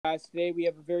guys. Today we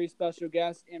have a very special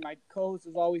guest, and my co-host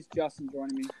is always Justin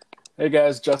joining me. Hey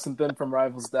guys, Justin Thin from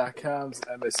Rivals.com's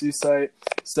MSU site.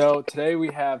 So today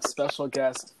we have special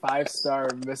guest, five-star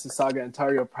Mississauga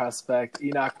Ontario prospect,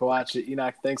 Enoch Boakye.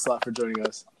 Enoch, thanks a lot for joining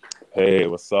us. Hey,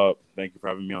 what's up? Thank you for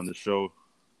having me on the show.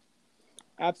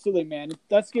 Absolutely, man.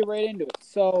 Let's get right into it.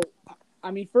 So,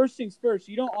 first things first,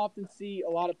 you don't often see a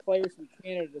lot of players from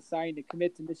Canada deciding to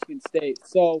commit to Michigan State.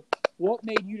 So, what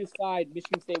made you decide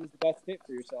Michigan State was the best fit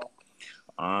for yourself?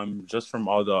 Just from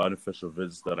all the unofficial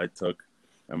visits that I took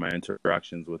and my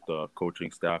interactions with the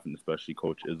coaching staff and especially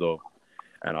Coach Izzo.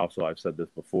 And also, I've said this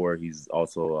before, he's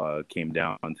also came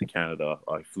down to Canada.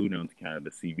 He flew down to Canada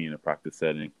to see me in a practice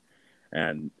setting.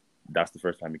 And that's the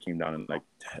first time he came down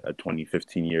in 20,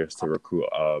 15 years to recruit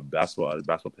a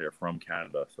basketball player from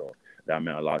Canada. So that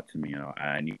meant a lot to me.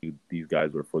 I knew these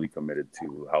guys were fully committed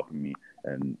to helping me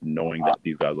and knowing that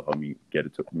these guys will help me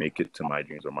make it to my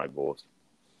dreams or my goals.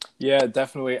 Yeah,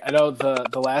 definitely. I know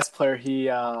the last player he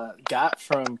got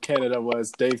from Canada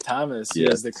was Dave Thomas. He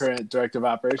is the current director of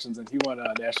operations, and he won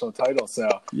a national title. So,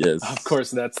 yes, of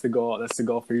course, that's the goal. That's the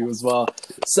goal for you as well.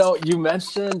 So, you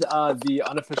mentioned the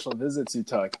unofficial visits you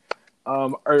took.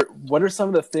 What are some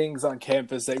of the things on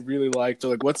campus that you really liked,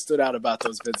 or what stood out about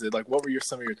those visits? What were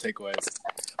some of your takeaways?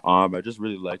 I just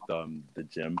really liked the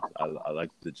gym. I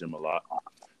liked the gym a lot,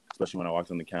 especially when I walked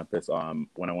on the campus.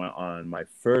 When I went on my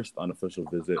first unofficial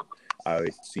visit, I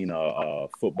seen a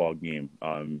football game.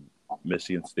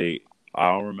 Michigan State.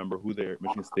 I don't remember who they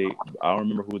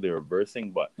were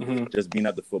versing, but just being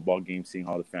at the football game, seeing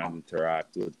how the fans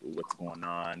interact with what's going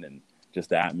on, and just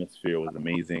the atmosphere was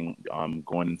amazing.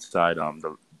 Going inside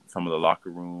some of the locker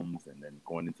rooms, and then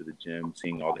going into the gym,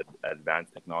 seeing all the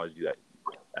advanced technology that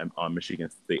Michigan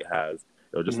State has.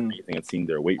 It was just amazing, and seeing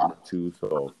their weight room too.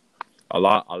 So a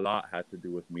lot had to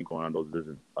do with me going on those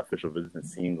official visits, and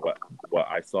seeing what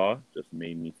I saw just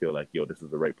made me feel like, this is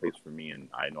the right place for me, and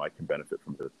I know I can benefit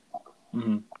from this.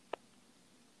 Mm-hmm.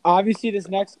 Obviously, this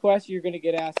next question you're going to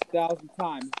get asked 1,000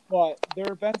 times, but there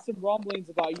have been some rumblings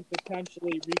about you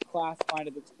potentially reclassifying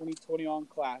to the 2021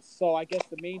 class. So I guess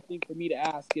the main thing for me to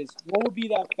ask is, what would be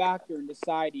that factor in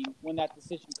deciding when that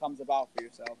decision comes about for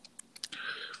yourself?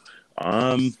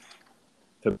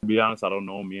 To be honest, I don't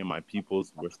know. Me and my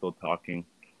peoples, we're still talking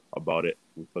about it.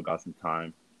 We still got some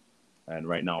time. And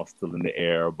right now, it's still in the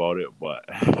air about it. But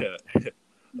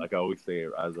like I always say,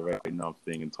 as of right now, I'm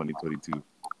staying in 2022.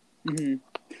 Mm-hmm.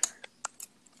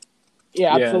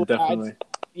 Yeah, absolutely. Definitely.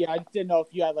 I didn't know if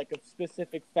you had a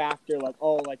specific factor,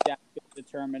 that could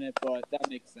determine it, but that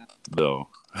makes sense. No.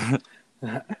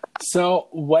 So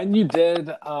when you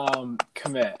did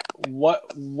commit, what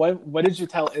did you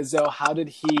tell Izzo? How did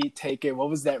he take it? What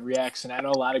was that reaction? I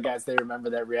know a lot of guys, they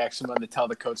remember that reaction when they tell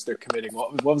the coach they're committing.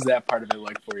 What was that part of it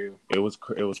like for you? It was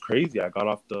crazy. I got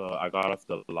off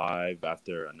the live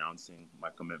after announcing my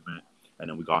commitment, and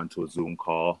then we got into a Zoom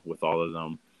call with all of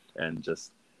them,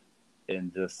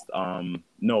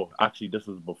 no, actually, this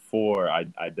was before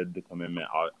I did the commitment.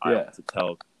 I had to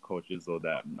tell Coach Izzo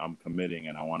that I'm committing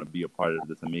and I want to be a part of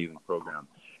this amazing program.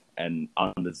 And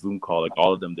on the Zoom call,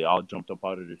 all of them, they all jumped up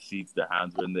out of their seats. Their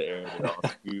hands were in the air. They all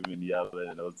screaming, yelling.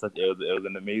 And it was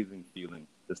an amazing feeling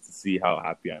just to see how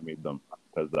happy I made them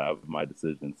because of my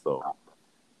decision. So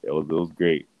it was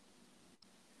great.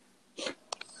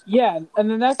 Yeah, and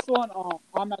the next one,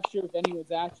 I'm not sure if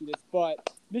anyone's asked you this, but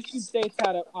Michigan State's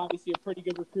had obviously a pretty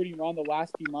good recruiting run the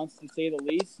last few months, to say the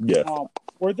least. Yes.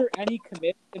 Were there any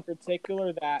commits in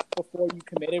particular that before you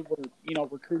committed were,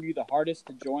 recruiting you the hardest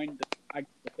to join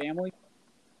the family?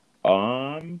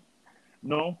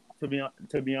 No.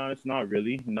 To be honest, not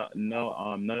really. None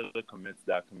of the commits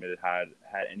that committed had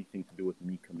anything to do with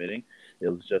me committing. It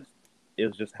was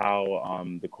just how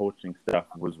the coaching staff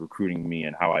was recruiting me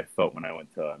and how I felt when I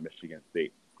went to Michigan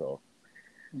State. So,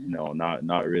 no,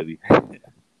 not really.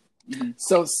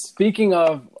 So speaking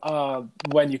of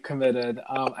when you committed,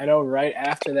 I know right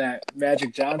after that,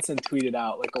 Magic Johnson tweeted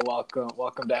out a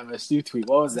welcome to MSU tweet.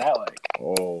 What was that like?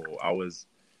 Oh,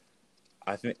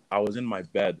 I think I was in my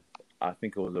bed. I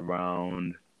think it was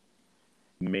around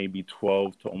maybe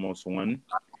 12 to almost 1.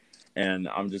 And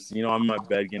I'm just, I'm in my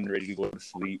bed getting ready to go to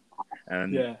sleep.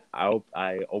 And I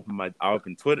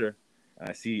open Twitter and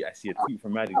I see a tweet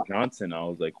from Magic Johnson. I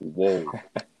was like, whoa.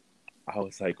 I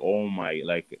was like, oh my,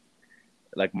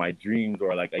 like my dreams,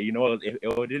 or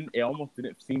it almost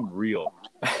didn't seem real,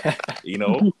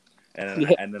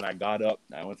 And then I got up.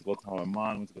 I went to go tell my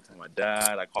mom. Went to go tell my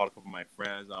dad. I called a couple of my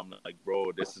friends. I'm like,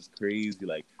 bro, this is crazy.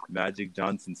 Magic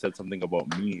Johnson said something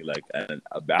about me,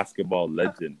 a basketball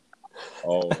legend.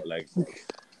 Oh,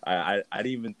 I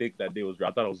didn't even think that day was real.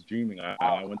 I thought I was dreaming.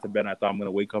 I went to bed and I thought I'm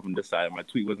gonna wake up and decide my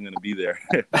tweet wasn't gonna be there.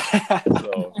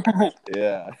 So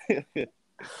yeah, it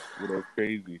was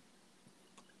crazy.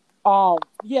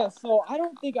 Yeah, so I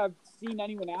don't think I've seen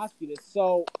anyone ask you this.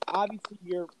 So obviously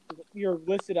you're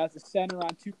listed as a center on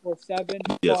 247.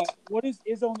 Yes. But what is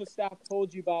Izzo and the staff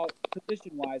told you about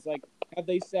position wise? Like, have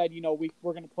they said, we're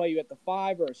going to play you at the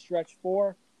 5 or a stretch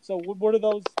 4? So what are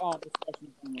those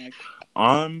discussions been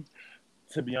like?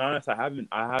 To be honest, we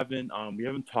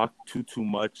haven't talked too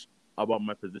much about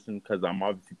my position because I'm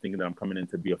obviously thinking that I'm coming in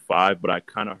to be a 5, but I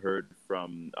kind of heard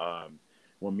from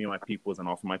when me and my peoples and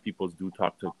also my peoples do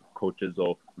talk to coaches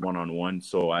one-on-one.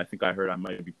 So I think I heard I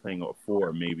might be playing a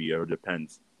 4, maybe, or it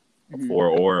depends, a 4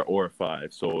 or a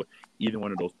 5. So either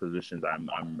one of those positions, I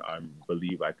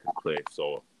believe I could play.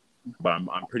 So, but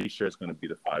I'm pretty sure it's going to be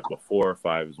the 5. But 4 or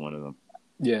 5 is one of them.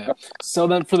 Yeah. So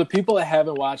then, for the people that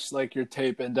haven't watched like your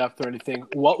tape in depth or anything,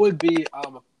 what would be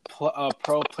a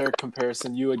pro player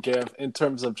comparison you would give in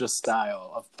terms of just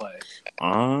style of play?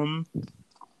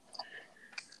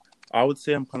 I would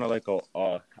say I'm kind of like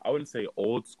I wouldn't say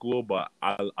old school, but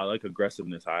I like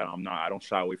aggressiveness. I don't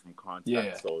shy away from contact.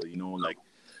 Yeah. So like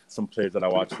some players that I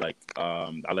watch, like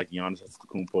I like Giannis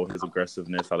Antetokounmpo, his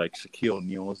aggressiveness. I like Shaquille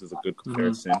O'Neal's is a good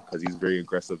comparison because he's very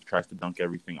aggressive, tries to dunk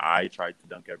everything. I tried to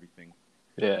dunk everything.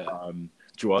 Yeah.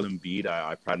 Joel Embiid,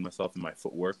 I pride myself in my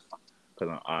footwork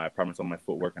because I pride myself in my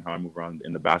footwork and how I move around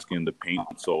in the basket and the paint.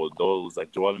 So those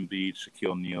like Joel Embiid,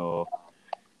 Shaquille O'Neal,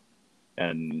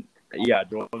 and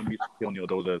Joel Embiid, Shaquille O'Neal,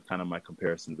 those are kind of my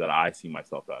comparisons that I see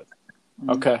myself as.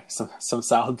 Okay, some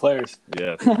solid players.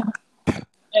 Yeah.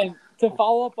 And to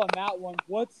follow up on that one,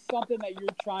 what's something that you're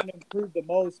trying to improve the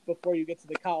most before you get to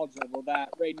the college level that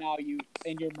right now you,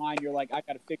 in your mind, you're like, I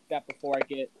got to fix that before I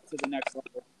get to the next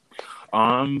level?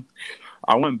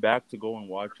 I went back to go and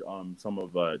watch some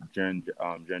of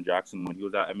Jaren Jackson when he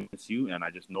was at MSU, and I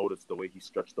just noticed the way he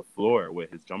stretched the floor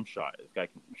with his jump shot. This guy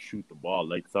can shoot the ball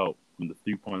lights out from the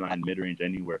 3-point line, mid range,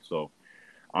 anywhere. So,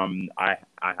 I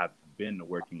have been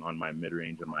working on my mid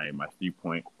range and my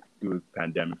 3-point through the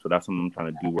pandemic. So that's something I'm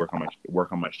trying to do: work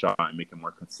on my shot and make it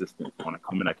more consistent. When I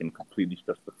come in, I can completely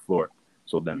stretch the floor.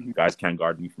 So then guys can't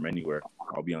guard me from anywhere.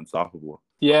 I'll be unstoppable.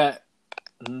 Yeah.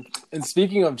 And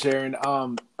speaking of Jaren,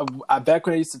 back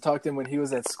when I used to talk to him when he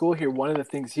was at school here, one of the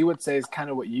things he would say is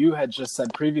kind of what you had just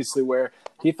said previously, where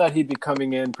he thought he'd be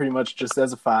coming in pretty much just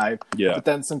as a 5. Yeah. But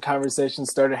then some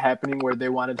conversations started happening where they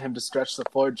wanted him to stretch the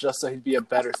floor just so he'd be a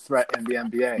better threat in the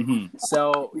NBA. Mm-hmm.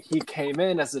 So he came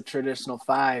in as a traditional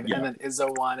 5, and then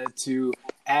Izzo wanted to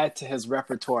add to his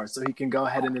repertoire so he can go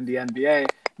ahead and in the NBA.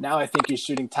 Now I think he's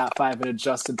shooting top 5 in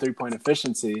adjusted 3-point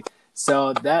efficiency.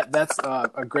 So that's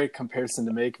a great comparison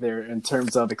to make there in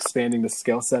terms of expanding the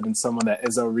skill set and someone that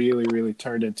Izzo really, really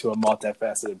turned into a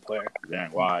multifaceted player.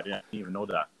 Dang, wow, I didn't even know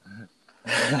that.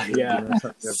 Yeah.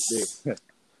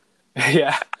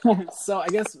 Yeah. So I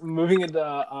guess moving into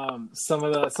some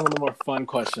of the more fun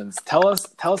questions. Tell us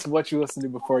what you listen to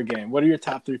before a game. What are your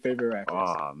top 3 favorite rappers?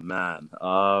 Oh man,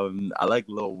 I like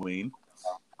Lil Wayne.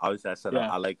 Obviously, I said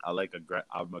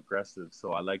I'm aggressive,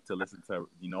 so I like to listen to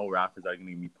rappers that are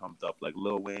gonna get me pumped up, like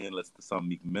Lil Wayne. Listen to some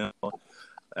Meek Mill,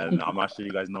 and I'm not sure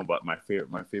you guys know, but my favorite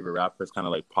rapper is kind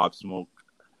of like Pop Smoke.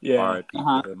 Yeah,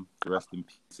 R.I.P. to him, rest in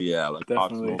peace. Yeah, like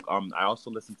definitely. Pop Smoke. I also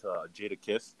listen to Jada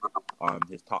Kiss,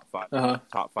 his top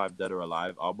 5 Dead or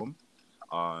Alive album.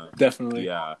 Definitely.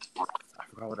 Yeah, I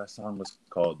forgot what that song was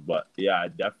called, but yeah,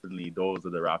 definitely those are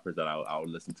the rappers that I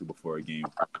would listen to before a game.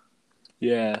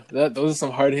 Yeah, those are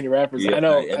some hard-hitting rappers. Yeah, I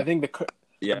know. I think the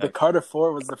the Carter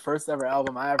 4 was the first ever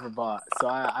album I ever bought, so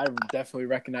I definitely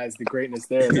recognize the greatness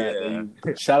there.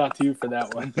 Shout out to you for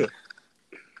that one.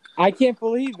 I can't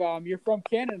believe you're from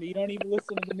Canada. You don't even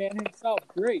listen to the man himself.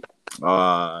 Great.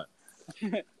 I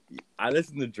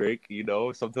listen to Drake.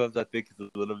 Sometimes I think he's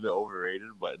a little bit overrated,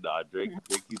 but nah, Drake,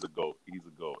 he's a goat. He's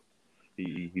a goat.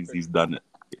 He's done it.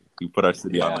 He put our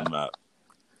city on the map.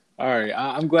 All right,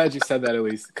 I'm glad you said that at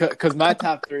least, because my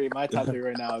top three right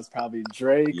now is probably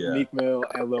Drake, Meek Mill,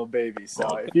 and Lil Baby.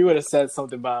 So if you would have said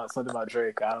something about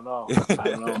Drake, I don't know.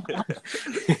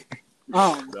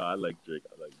 No, I like Drake.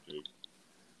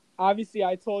 Obviously,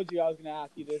 I told you I was going to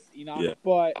ask you this,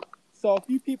 but so a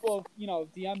few people,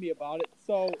 DM me about it.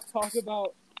 So talk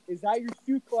about, is that your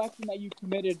shoe collection that you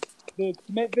committed the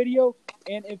commit video?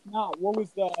 And if not, what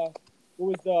was the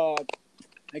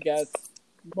I guess,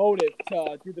 motive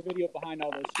to do the video behind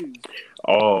all those shoes?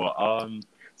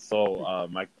 So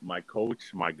my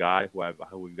coach, my guy,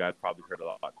 who you guys probably heard a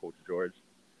lot about, Coach George.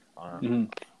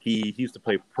 He used to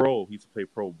play pro. He used to play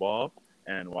pro ball,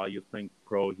 And while he was playing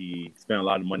pro, he spent a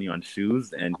lot of money on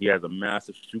shoes, and he has a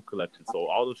massive shoe collection. So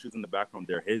all those shoes in the background,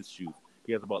 they're his shoes.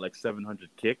 He has about like 700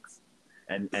 kicks,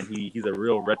 and he's a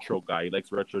real retro guy. He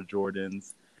likes retro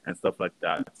Jordans and stuff like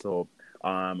that. So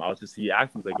he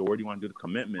asked me like, where do you want to do the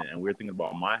commitment? And we were thinking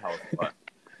about my house, but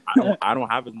I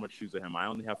don't have as much shoes as him. I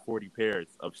only have 40 pairs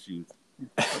of shoes.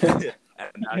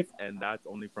 and that's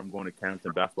only from going to camps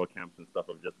and basketball camps and stuff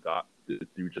I've just got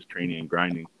through just training and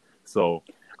grinding. So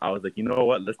I was like, you know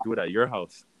what? Let's do it at your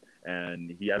house.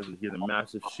 And he has a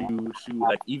massive shoe.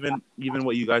 Like even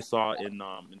what you guys saw in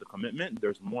the commitment,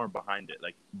 there's more behind it.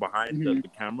 Like behind the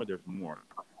camera, there's more.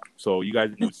 So you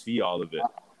guys didn't see all of it.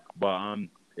 But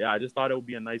I just thought it would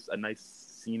be a nice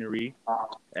scenery,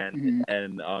 and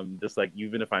just like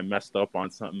even if I messed up on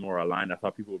something or a line, I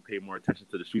thought people would pay more attention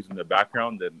to the shoes in the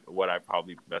background than what I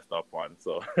probably messed up on.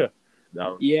 So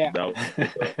that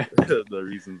was the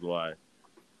reasons why.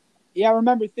 Yeah, I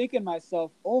remember thinking to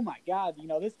myself, oh my God,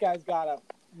 this guy's got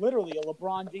literally a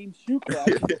LeBron James shoe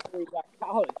collection before he got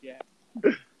college yet.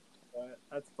 But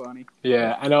that's funny.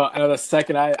 Yeah, I know. The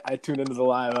second I tuned into the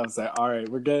live, I was like, all right,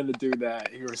 we're getting to do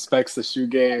that. He respects the shoe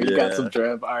game. He got some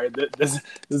drip. All right, this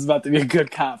is about to be a good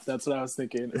cop. That's what I was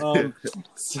thinking.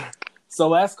 So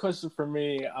last question for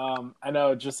me. I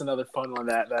know just another fun one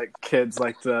that kids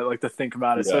like to think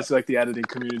about, especially like the editing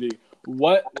community.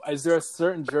 What is there a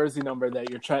certain jersey number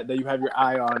that you have your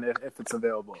eye on if it's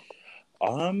available?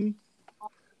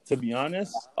 To be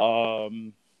honest,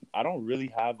 I don't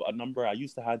really have a number. I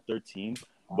used to have 13,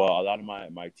 but a lot of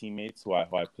my teammates who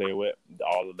I play with,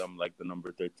 all of them like the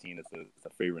number 13. It's a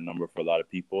favorite number for a lot of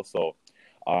people. So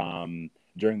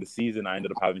during the season, I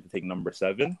ended up having to take number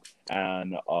 7.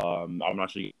 And I'm not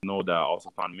sure you know that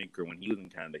also Thon Maker, when he was in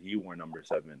Canada, he wore number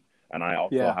 7. And I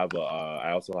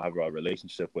also have a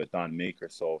relationship with Thon Maker,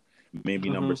 so maybe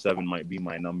number 7 might be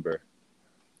my number.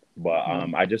 But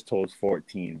I just chose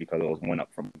 14 because it was one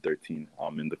up from 13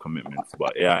 in the commitments.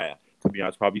 But to be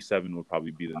honest, probably 7 would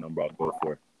probably be the number I'll go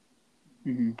for.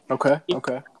 Mm-hmm. Okay.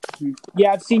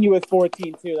 Yeah, I've seen you with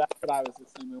 14 too. That's what I was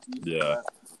assuming. Yeah.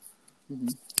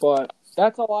 But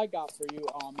that's all I got for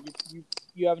you.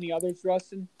 You have any others,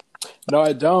 Rustin? No,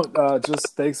 I don't.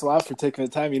 Just thanks a lot for taking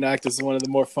the time. This is one of the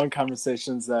more fun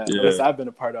conversations that at least I've been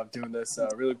a part of doing this. So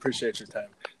I really appreciate your time.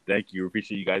 Thank you.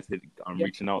 Appreciate you guys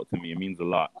reaching out to me. It means a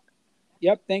lot.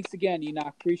 Yep. Thanks again,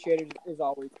 Enoch. Appreciate it as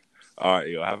always. All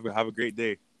right, have a great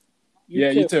day.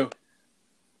 You too.